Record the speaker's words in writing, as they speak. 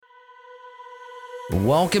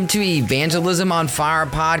Welcome to Evangelism on Fire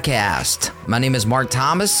podcast. My name is Mark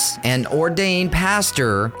Thomas, an ordained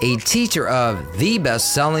pastor, a teacher of the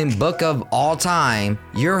best-selling book of all time,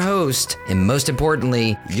 your host, and most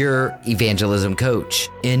importantly, your evangelism coach.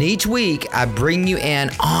 And each week, I bring you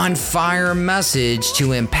an on-fire message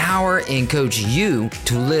to empower and coach you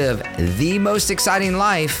to live the most exciting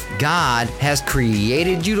life God has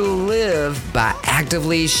created you to live by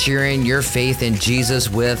actively sharing your faith in Jesus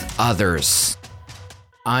with others.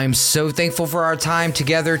 I'm so thankful for our time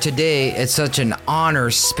together today. It's such an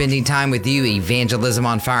honor spending time with you, Evangelism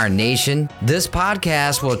on Fire Nation. This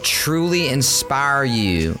podcast will truly inspire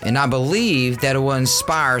you, and I believe that it will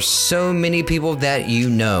inspire so many people that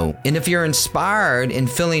you know. And if you're inspired and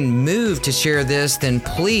feeling moved to share this, then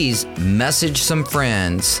please message some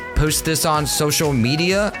friends. Post this on social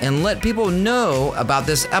media and let people know about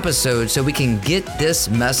this episode so we can get this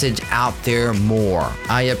message out there more.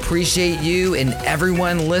 I appreciate you and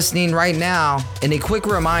everyone listening right now. And a quick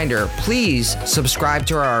reminder, please subscribe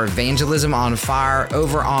to our Evangelism on Fire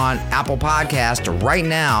over on Apple Podcast right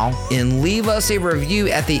now and leave us a review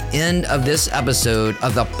at the end of this episode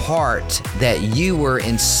of the part that you were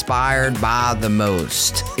inspired by the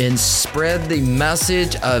most. And spread the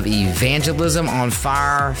message of Evangelism on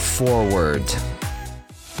Fire forward.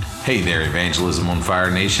 Hey there, Evangelism on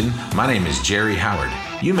Fire Nation. My name is Jerry Howard.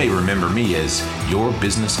 You may remember me as your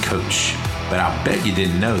business coach, but I'll bet you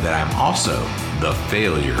didn't know that I'm also the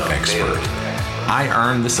failure expert. I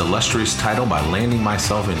earned this illustrious title by landing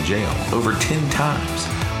myself in jail over 10 times,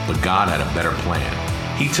 but God had a better plan.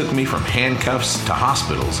 He took me from handcuffs to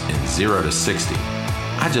hospitals in 0 to 60.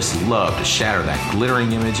 I just love to shatter that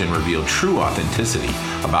glittering image and reveal true authenticity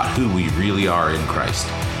about who we really are in Christ.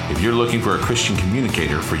 If you're looking for a Christian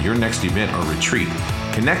communicator for your next event or retreat,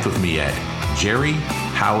 connect with me at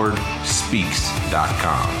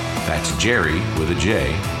jerryhowardspeaks.com. That's Jerry with a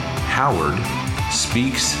J,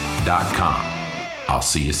 howardspeaks.com. I'll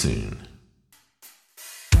see you soon.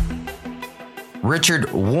 Richard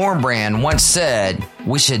Wurmbrand once said,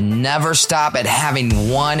 "We should never stop at having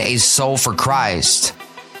won a soul for Christ.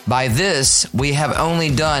 By this, we have only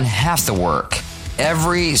done half the work.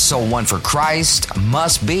 Every soul won for Christ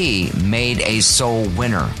must be made a soul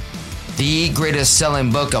winner." The greatest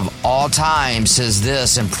selling book of all time says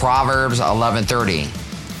this in Proverbs 11:30.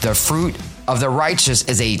 "The fruit of the righteous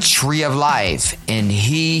is a tree of life, and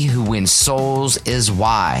he who wins souls is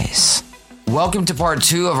wise." Welcome to part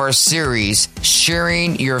 2 of our series,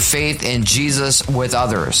 Sharing Your Faith in Jesus with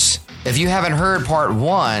Others. If you haven't heard part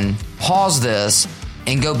 1, pause this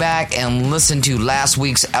and go back and listen to last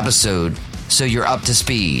week's episode so you're up to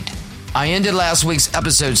speed. I ended last week's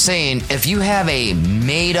episode saying, if you have a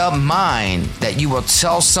made-up mind that you will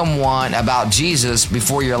tell someone about Jesus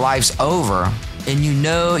before your life's over, and you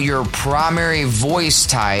know your primary voice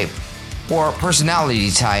type or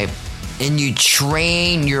personality type, and you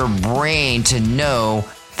train your brain to know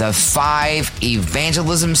the 5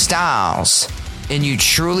 evangelism styles, and you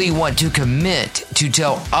truly want to commit to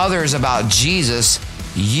tell others about Jesus,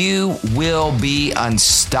 you will be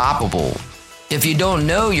unstoppable. If you don't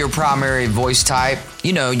know your primary voice type,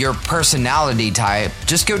 your personality type,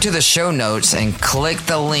 just go to the show notes and click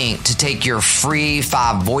the link to take your free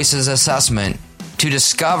 5 voices assessment to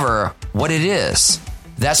discover what it is.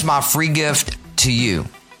 That's my free gift to you,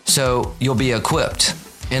 so you'll be equipped.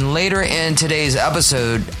 And later in today's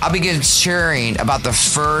episode, I'll begin sharing about the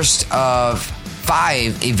first of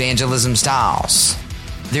 5 evangelism styles.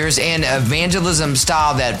 There's an evangelism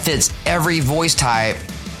style that fits every voice type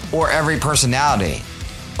or every personality.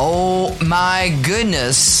 Oh my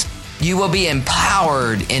goodness, you will be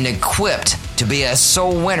empowered and equipped to be a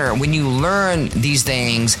soul winner when you learn these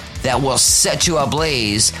things that will set you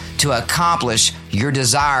ablaze to accomplish your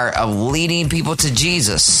desire of leading people to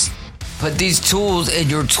Jesus. Put these tools in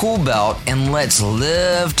your tool belt and let's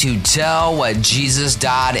live to tell what Jesus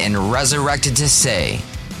died and resurrected to say.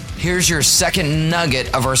 Here's your second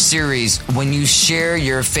nugget of our series. When you share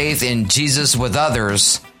your faith in Jesus with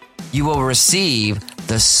others, you will receive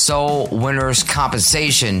the soul winner's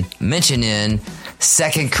compensation mentioned in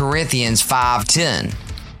 2 Corinthians 5:10.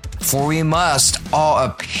 For we must all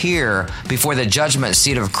appear before the judgment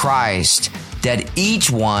seat of Christ, that each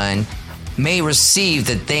one may receive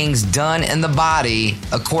the things done in the body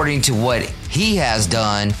according to what he has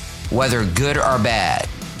done, whether good or bad.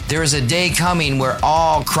 There is a day coming where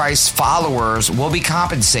all Christ's followers will be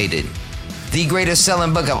compensated. The greatest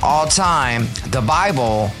selling book of all time, the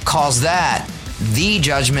Bible, calls that the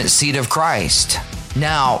judgment seat of Christ.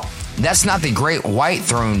 Now, that's not the great white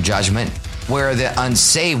throne judgment where the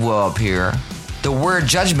unsaved will appear. The word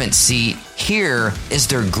judgment seat here is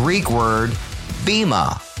the Greek word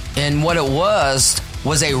Bema. And what it was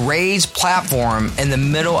a raised platform in the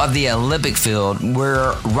middle of the Olympic field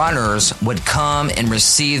where runners would come and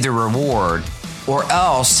receive the reward, or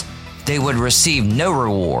else they would receive no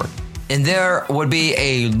reward. And there would be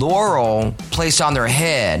a laurel placed on their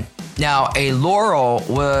head. Now, a laurel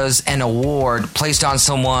was an award placed on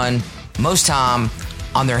someone, most time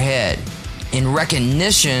on their head, in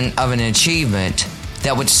recognition of an achievement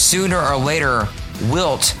that would sooner or later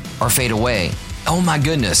wilt or fade away. Oh my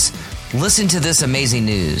goodness, listen to this amazing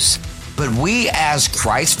news. But we as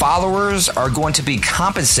Christ followers are going to be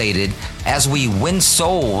compensated as we win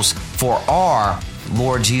souls for our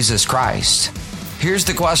Lord Jesus Christ. Here's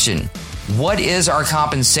the question. What is our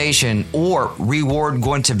compensation or reward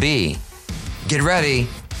going to be? Get ready.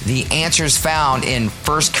 The answer is found in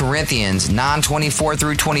 1 Corinthians 9:24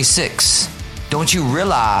 through 26. Don't you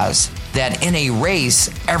realize that in a race,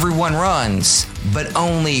 everyone runs, but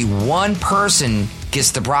only one person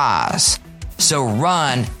gets the prize? So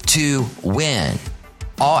run to win.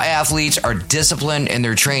 All athletes are disciplined in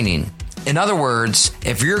their training. In other words,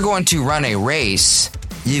 if you're going to run a race,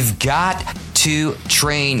 you've got to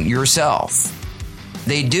train yourself.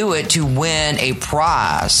 They do it to win a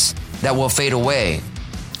prize that will fade away,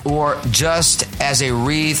 or just as a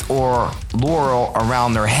wreath or laurel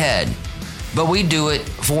around their head. But we do it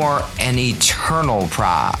for an eternal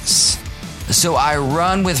prize. So I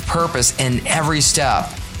run with purpose in every step.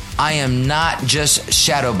 I am not just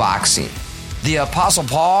shadow boxing. The Apostle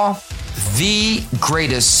Paul, the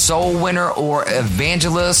greatest soul winner or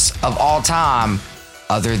evangelist of all time,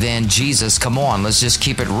 other than Jesus, come on, let's just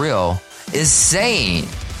keep it real, is saying,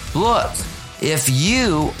 look, if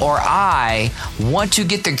you or I want to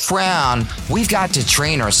get the crown, we've got to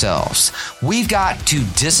train ourselves. We've got to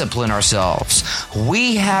discipline ourselves.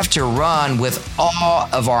 We have to run with all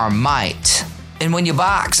of our might. And when you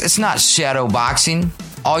box, it's not shadow boxing.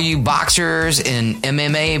 All you boxers and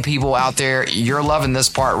MMA people out there, you're loving this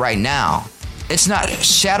part right now. It's not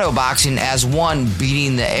shadow boxing as one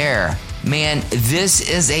beating the air. Man, this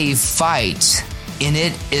is a fight, and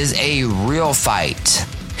it is a real fight.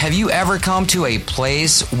 Have you ever come to a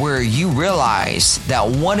place where you realize that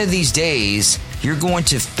one of these days you're going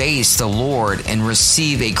to face the Lord and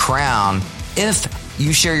receive a crown if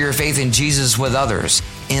you share your faith in Jesus with others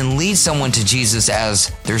and lead someone to Jesus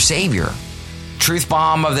as their Savior? Truth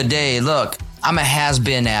bomb of the day. Look, I'm a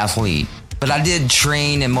has-been athlete, but I did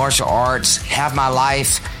train in martial arts half my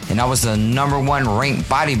life, and I was the #1 ranked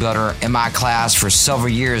bodybuilder in my class for several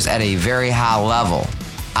years at a very high level.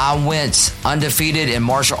 I went undefeated in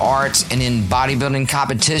martial arts and in bodybuilding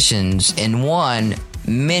competitions and won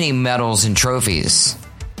many medals and trophies.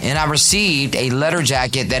 And I received a letter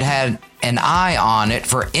jacket that had an eye on it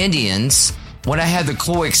for Indians when I had the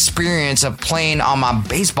cool experience of playing on my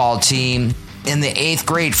baseball team in the 8th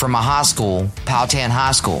grade from my high school, Powhatan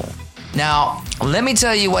High School. Now, let me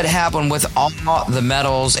tell you what happened with all the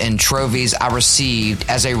medals and trophies I received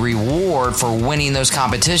as a reward for winning those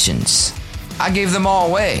competitions. I gave them all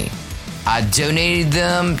away. I donated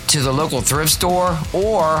them to the local thrift store,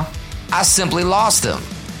 or I simply lost them.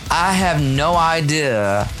 I have no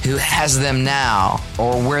idea who has them now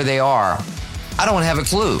or where they are. I don't have a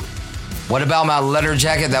clue. What about my letter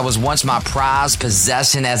jacket that was once my prized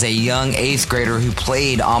possession as a young 8th grader who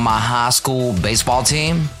played on my high school baseball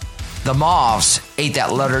team? The Moths ate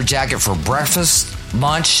that letter jacket for breakfast,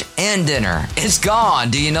 lunch, and dinner. It's gone.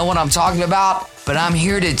 Do you know what I'm talking about? But I'm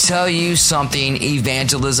here to tell you something,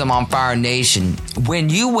 Evangelism on Fire Nation. When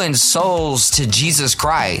you win souls to Jesus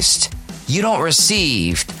Christ, you don't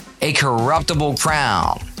receive a corruptible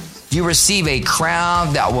crown. You receive a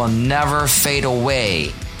crown that will never fade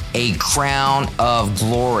away, a crown of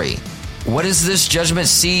glory. What is this judgment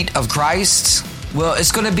seat of Christ? Well,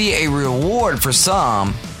 it's going to be a reward for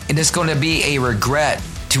some, and it's going to be a regret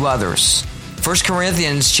to others. 1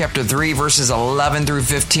 Corinthians chapter 3, verses 11 through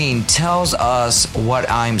 15 tells us what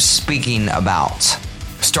I'm speaking about.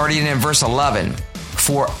 Starting in verse 11,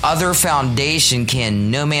 for other foundation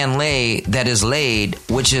can no man lay that is laid,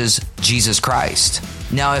 which is Jesus Christ.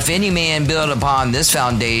 Now, if any man build upon this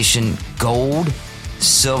foundation gold,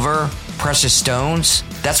 silver, precious stones,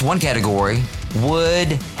 that's one category. Wood,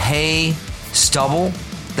 hay, stubble,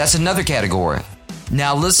 that's another category.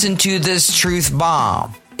 Now listen to this truth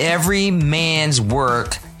bomb. Every man's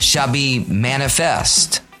work shall be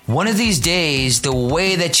manifest. One of these days, the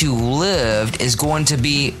way that you lived is going to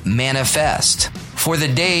be manifest. For the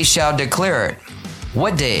day shall declare it.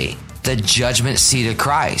 What day? The judgment seat of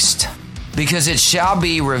Christ. Because it shall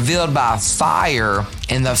be revealed by fire,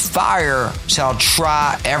 and the fire shall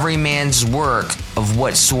try every man's work of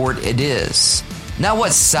what sort it is. Not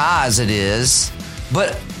what size it is,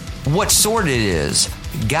 but what sort it is.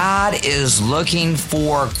 God is looking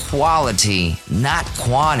for quality, not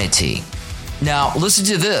quantity. Now, listen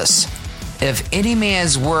to this. If any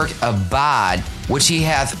man's work abide, which he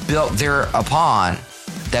hath built thereupon,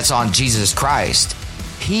 that's on Jesus Christ,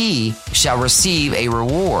 he shall receive a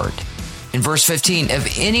reward. In verse 15,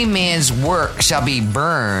 if any man's work shall be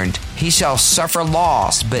burned, he shall suffer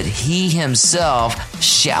loss, but he himself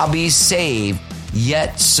shall be saved,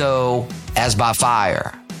 yet so as by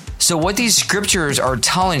fire. So what these scriptures are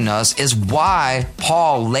telling us is why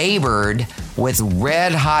Paul labored with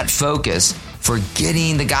red-hot focus for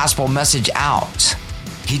getting the gospel message out.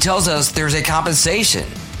 He tells us there's a compensation.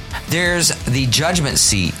 There's the judgment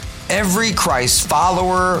seat. Every Christ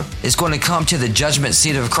follower is going to come to the judgment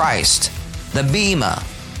seat of Christ, the Bema.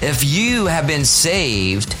 If you have been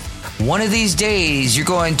saved, one of these days you're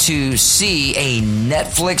going to see a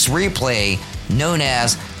Netflix replay known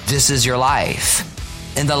as This Is Your Life.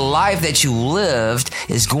 And the life that you lived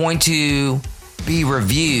is going to be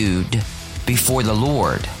reviewed before the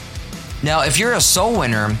Lord. Now, if you're a soul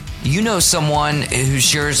winner, you know someone who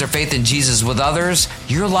shares their faith in Jesus with others,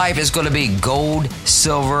 your life is going to be gold,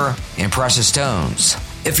 silver, and precious stones.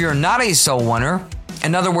 If you're not a soul winner,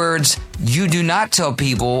 in other words, you do not tell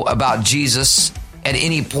people about Jesus at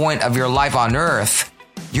any point of your life on earth,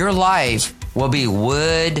 your life will be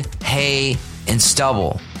wood, hay, and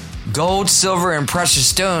stubble. Gold, silver, and precious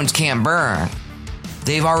stones can't burn.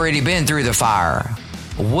 They've already been through the fire.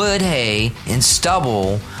 Wood, hay, and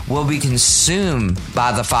stubble will be consumed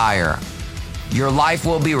by the fire. Your life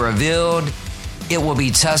will be revealed. It will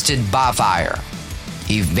be tested by fire.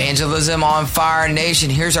 Evangelism on Fire Nation,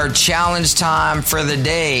 here's our challenge time for the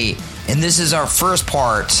day. And this is our first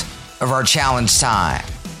part of our challenge time.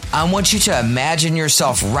 I want you to imagine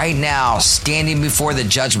yourself right now standing before the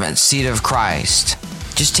judgment seat of Christ.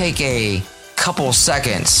 Just take a couple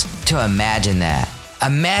seconds to imagine that.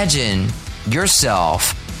 Imagine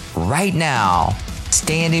yourself right now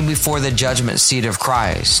standing before the judgment seat of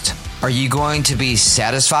Christ. Are you going to be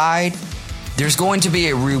satisfied? There's going to be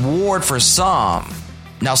a reward for some.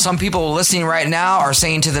 Now, some people listening right now are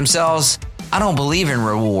saying to themselves, I don't believe in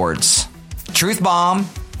rewards. Truth bomb,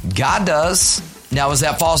 God does. Now, is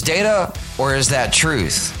that false data or is that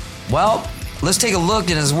truth? Well, let's take a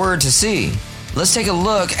look in His Word to see. Let's take a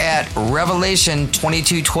look at Revelation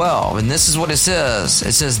 22:12, and this is what it says.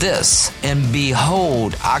 It says this, and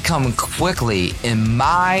behold, I come quickly, and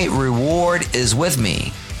my reward is with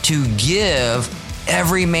me, to give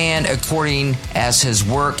every man according as his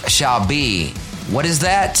work shall be. What is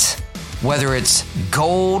that? Whether it's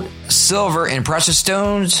gold, silver, and precious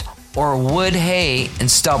stones, or wood, hay, and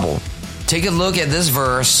stubble. Take a look at this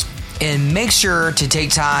verse, and make sure to take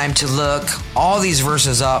time to look all these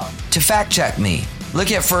verses up to fact check me.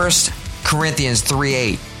 Look at 1 Corinthians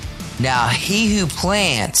 3:8. Now he who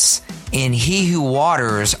plants and he who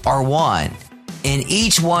waters are one, and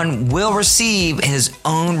each one will receive his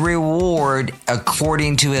own reward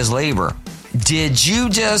according to his labor. Did you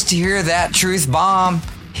just hear that truth bomb?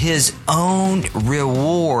 His own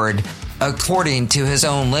reward according to his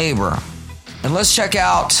own labor. And let's check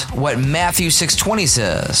out what Matthew 6:20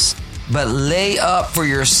 says. But lay up for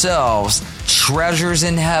yourselves treasures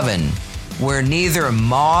in heaven, where neither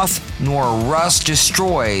moth nor rust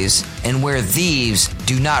destroys, and where thieves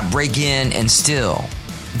do not break in and steal.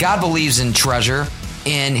 God believes in treasure,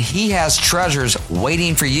 and He has treasures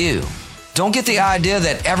waiting for you. Don't get the idea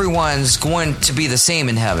that everyone's going to be the same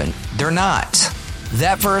in heaven. They're not.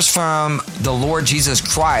 That verse from the Lord Jesus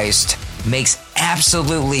Christ makes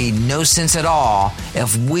absolutely no sense at all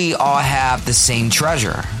if we all have the same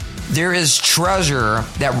treasure. There is treasure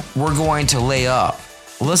that we're going to lay up.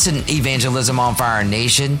 Listen, Evangelism on Fire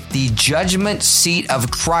Nation, the judgment seat of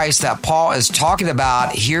Christ that Paul is talking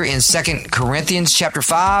about here in 2 Corinthians chapter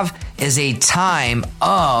 5 is a time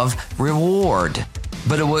of reward.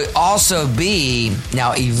 But it will also be,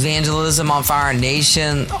 now Evangelism on Fire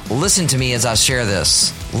Nation, listen to me as I share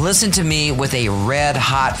this. Listen to me with a red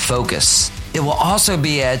hot focus. It will also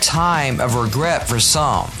be a time of regret for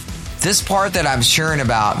some. This part that I'm sharing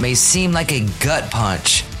about may seem like a gut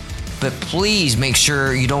punch, but please make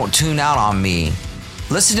sure you don't tune out on me.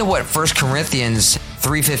 Listen to what 1 Corinthians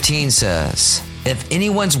 3:15 says. If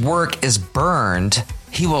anyone's work is burned,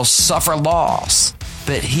 he will suffer loss,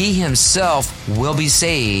 but he himself will be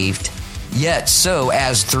saved, yet so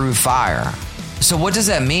as through fire. So what does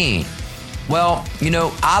that mean? Well,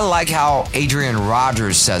 I like how Adrian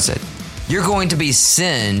Rogers says it. You're going to be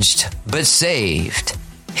singed, but saved.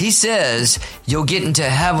 He says you'll get into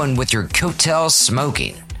heaven with your coattails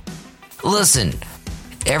smoking. Listen,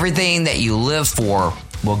 everything that you live for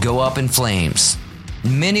will go up in flames.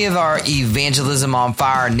 Many of our Evangelism on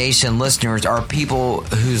Fire Nation listeners are people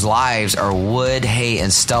whose lives are wood, hay,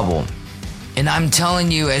 and stubble. And I'm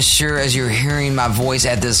telling you, as sure as you're hearing my voice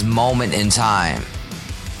at this moment in time,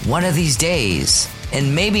 one of these days,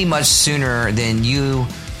 and maybe much sooner than you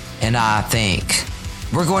and I think,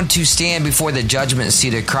 we're going to stand before the judgment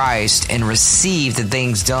seat of Christ and receive the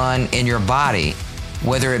things done in your body,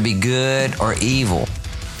 whether it be good or evil.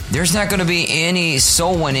 There's not going to be any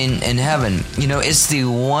soul winning in heaven. It's the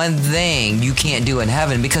one thing you can't do in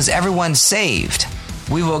heaven because everyone's saved.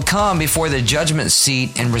 We will come before the judgment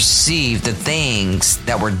seat and receive the things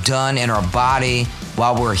that were done in our body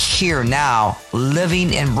while we're here now,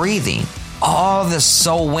 living and breathing. All the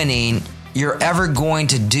soul winning you're ever going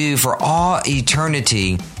to do for all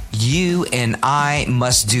eternity, you and I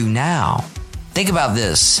must do now. Think about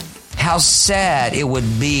this. How sad it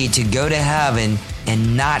would be to go to heaven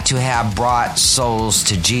and not to have brought souls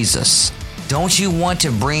to Jesus. Don't you want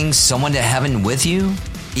to bring someone to heaven with you?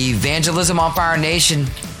 Evangelism on Fire Nation,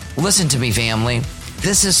 listen to me, family.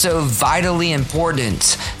 This is so vitally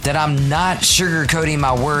important that I'm not sugarcoating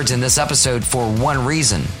my words in this episode for one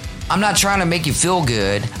reason. I'm not trying to make you feel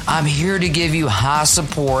good. I'm here to give you high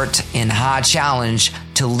support and high challenge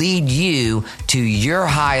to lead you to your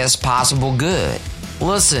highest possible good.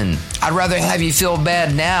 Listen, I'd rather have you feel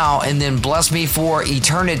bad now and then bless me for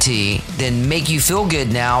eternity than make you feel good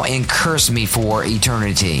now and curse me for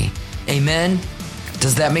eternity. Amen?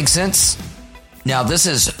 Does that make sense? Now, this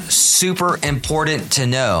is super important to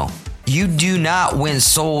know. You do not win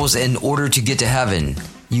souls in order to get to heaven.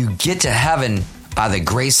 You get to heaven by the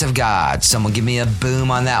grace of God. Someone give me a boom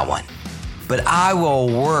on that one. But I will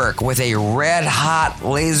work with a red-hot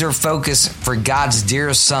laser focus for God's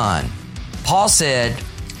dear Son. Paul said,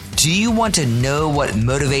 "Do you want to know what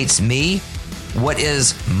motivates me? What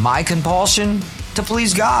is my compulsion? To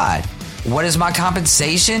please God. What is my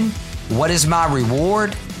compensation? What is my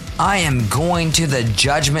reward? I am going to the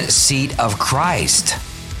judgment seat of Christ."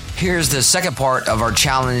 Here's the second part of our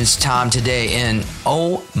challenge time today, and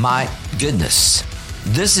oh my goodness,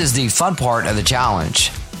 this is the fun part of the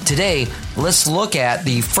challenge. Today, let's look at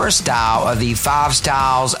the first style of the 5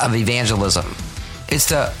 styles of evangelism. It's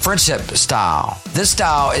the friendship style. This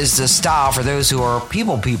style is the style for those who are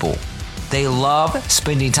people. They love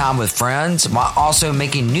spending time with friends while also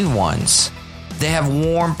making new ones. They have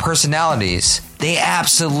warm personalities. They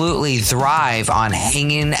absolutely thrive on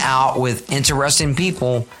hanging out with interesting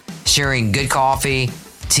people, sharing good coffee,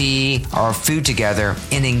 tea, or food together,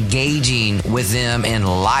 and engaging with them in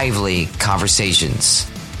lively conversations.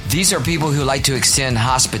 These are people who like to extend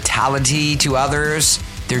hospitality to others.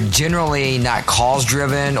 They're generally not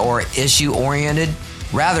cause-driven or issue-oriented.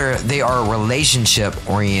 Rather, they are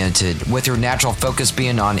relationship-oriented, with their natural focus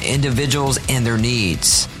being on individuals and their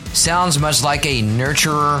needs. Sounds much like a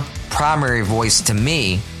nurturer primary voice to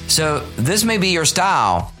me. So this may be your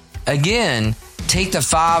style. Again, take the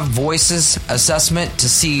 5 voices assessment to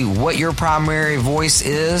see what your primary voice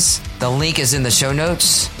is. The link is in the show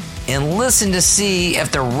notes. And listen to see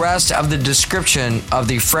if the rest of the description of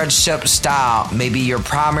the friendship style may be your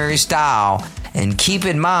primary style. And keep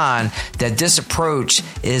in mind that this approach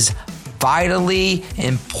is vitally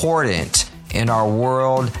important in our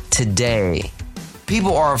world today.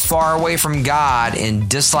 People are far away from God and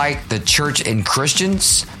dislike the church and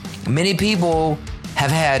Christians. Many people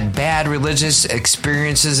have had bad religious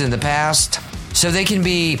experiences in the past, so they can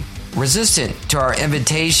be resistant to our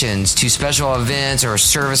invitations to special events or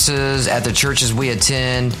services at the churches we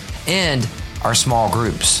attend and our small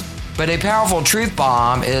groups. But a powerful truth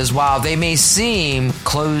bomb is, while they may seem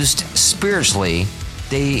closed spiritually,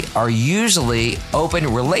 they are usually open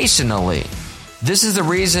relationally. This is the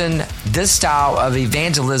reason this style of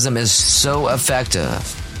evangelism is so effective.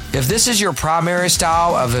 If this is your primary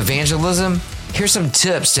style of evangelism, here's some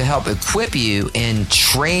tips to help equip you and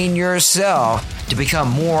train yourself to become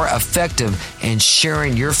more effective in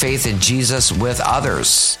sharing your faith in Jesus with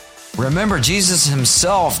others. Remember, Jesus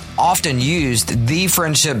himself often used the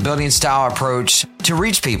friendship building style approach to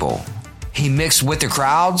reach people. He mixed with the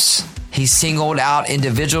crowds. He singled out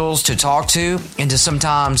individuals to talk to and to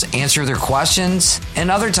sometimes answer their questions,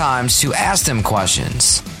 and other times to ask them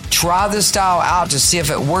questions. Try this style out to see if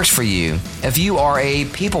it works for you if you are a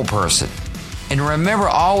people person. And remember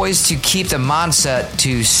always to keep the mindset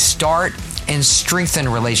to start and strengthen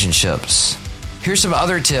relationships. Here's some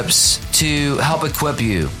other tips to help equip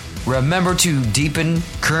you. Remember to deepen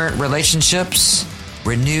current relationships,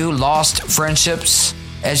 renew lost friendships.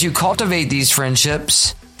 As you cultivate these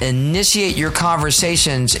friendships, initiate your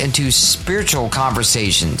conversations into spiritual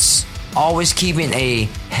conversations. always keeping a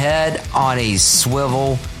head on a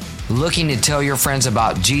swivel, looking to tell your friends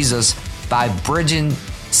about Jesus by bridging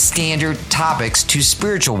standard topics to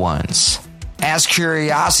spiritual ones. Ask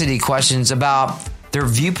curiosity questions about their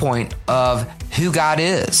viewpoint of who God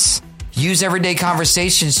is. Use everyday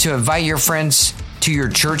conversations to invite your friends to your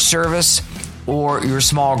church service or your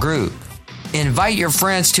small group. Invite your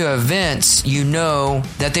friends to events you know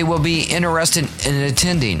that they will be interested in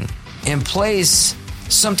attending, and place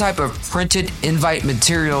some type of printed invite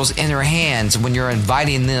materials in their hands when you're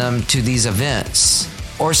inviting them to these events.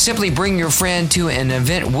 Or simply bring your friend to an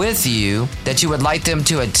event with you that you would like them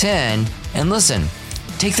to attend, and listen,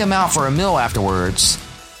 take them out for a meal afterwards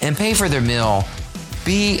and pay for their meal.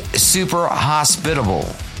 Be super hospitable.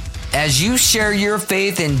 As you share your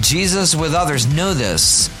faith in Jesus with others, know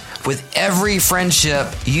this: with every friendship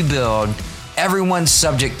you build, everyone's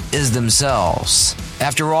subject is themselves.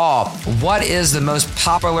 After all, what is the most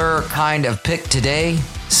popular kind of pic today?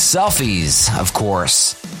 Selfies, of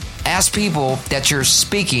course. Ask people that you're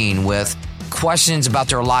speaking with questions about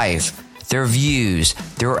their life, their views,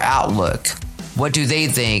 their outlook. What do they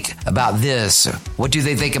think about this? What do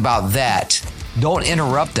they think about that? Don't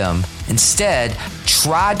interrupt them. Instead,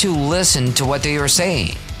 try to listen to what they are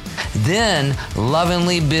saying. Then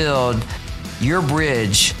lovingly build your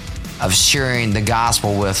bridge of sharing the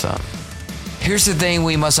gospel with them. Here's the thing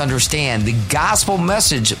we must understand. The gospel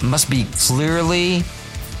message must be clearly,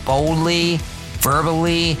 boldly,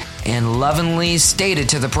 verbally, and lovingly stated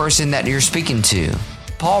to the person that you're speaking to.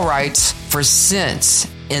 Paul writes, "For since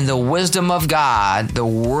in the wisdom of God, the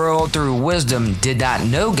world through wisdom did not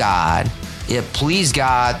know God, it pleased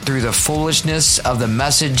God through the foolishness of the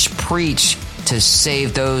message preached to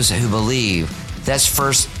save those who believe." That's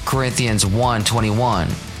 1 Corinthians 1:21.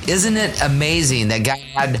 Isn't it amazing that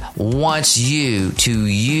God wants you to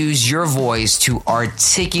use your voice to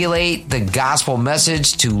articulate the gospel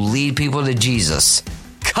message to lead people to Jesus?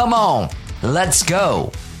 Come on, let's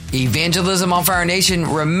go. Evangelism on Fire Nation,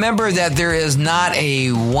 remember that there is not a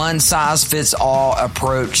one-size-fits-all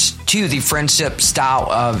approach to the friendship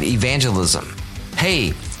style of evangelism.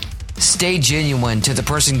 Hey, stay genuine to the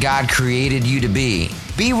person God created you to be.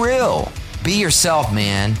 Be real. Be yourself,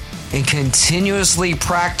 man, and continuously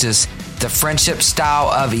practice the friendship style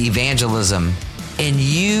of evangelism. And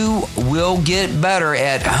you will get better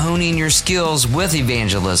at honing your skills with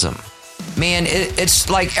evangelism. Man, it's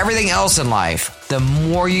like everything else in life. The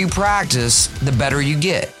more you practice, the better you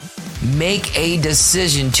get. Make a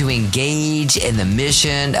decision to engage in the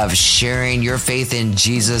mission of sharing your faith in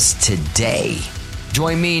Jesus today.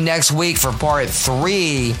 Join me next week for part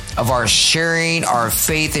 3 of our Sharing Our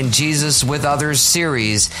Faith in Jesus with Others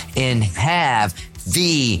series, and have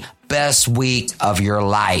the best week of your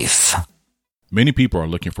life. Many people are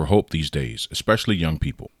looking for hope these days, especially young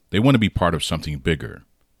people. They want to be part of something bigger.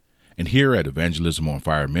 And here at Evangelism on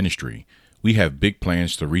Fire Ministry, we have big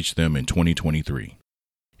plans to reach them in 2023.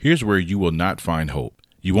 Here's where you will not find hope.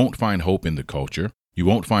 You won't find hope in the culture. You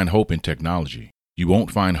won't find hope in technology. You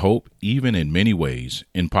won't find hope, even in many ways,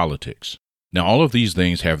 in politics. Now, all of these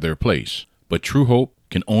things have their place, but true hope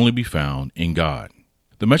can only be found in God.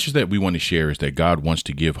 The message that we want to share is that God wants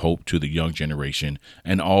to give hope to the young generation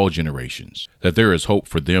and all generations, that there is hope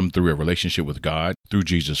for them through a relationship with God through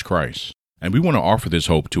Jesus Christ. And we want to offer this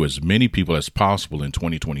hope to as many people as possible in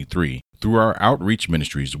 2023 through our outreach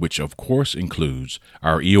ministries, which of course includes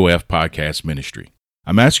our EOF podcast ministry.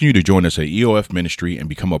 I'm asking you to join us at EOF Ministry and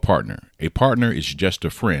become a partner. A partner is just a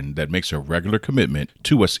friend that makes a regular commitment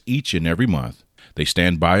to us each and every month. They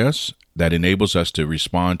stand by us. That enables us to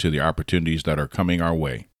respond to the opportunities that are coming our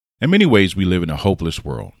way. In many ways, we live in a hopeless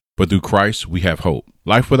world, but through Christ, we have hope.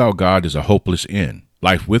 Life without God is a hopeless end.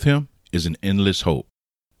 Life with Him is an endless hope.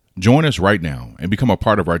 Join us right now and become a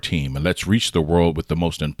part of our team, and let's reach the world with the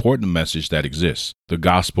most important message that exists, the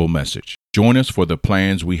gospel message. Join us for the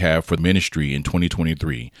plans we have for ministry in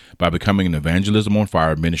 2023 by becoming an Evangelism on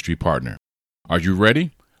Fire ministry partner. Are you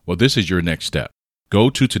ready? Well, this is your next step. Go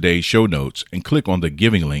to today's show notes and click on the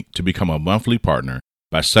giving link to become a monthly partner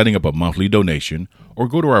by setting up a monthly donation, or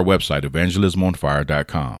go to our website,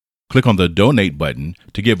 evangelismonfire.com. Click on the donate button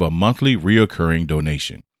to give a monthly reoccurring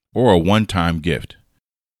donation or a one-time gift.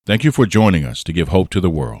 Thank you for joining us to give hope to the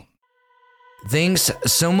world. Thanks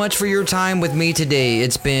so much for your time with me today.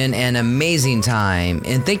 It's been an amazing time,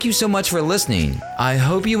 and thank you so much for listening. I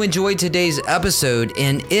hope you enjoyed today's episode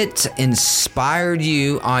and it inspired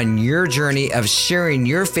you on your journey of sharing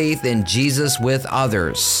your faith in Jesus with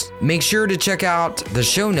others. Make sure to check out the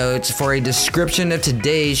show notes for a description of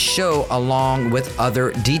today's show along with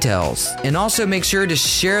other details. And also make sure to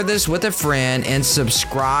share this with a friend and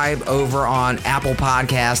subscribe over on Apple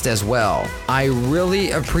Podcast as well. I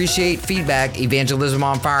really appreciate feedback, Evangelism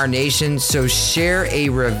on Fire Nation, so share a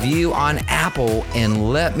review on Apple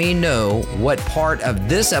and let me know what part of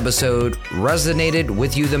this episode resonated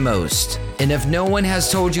with you the most. And if no one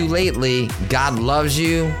has told you lately, God loves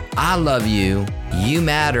you, I love you, you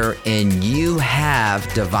matter, and you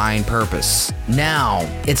have divine purpose. Now,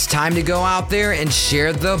 it's time to go out there and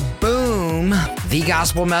share the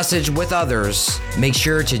gospel message with others. Make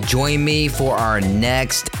sure to join me for our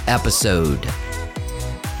next episode.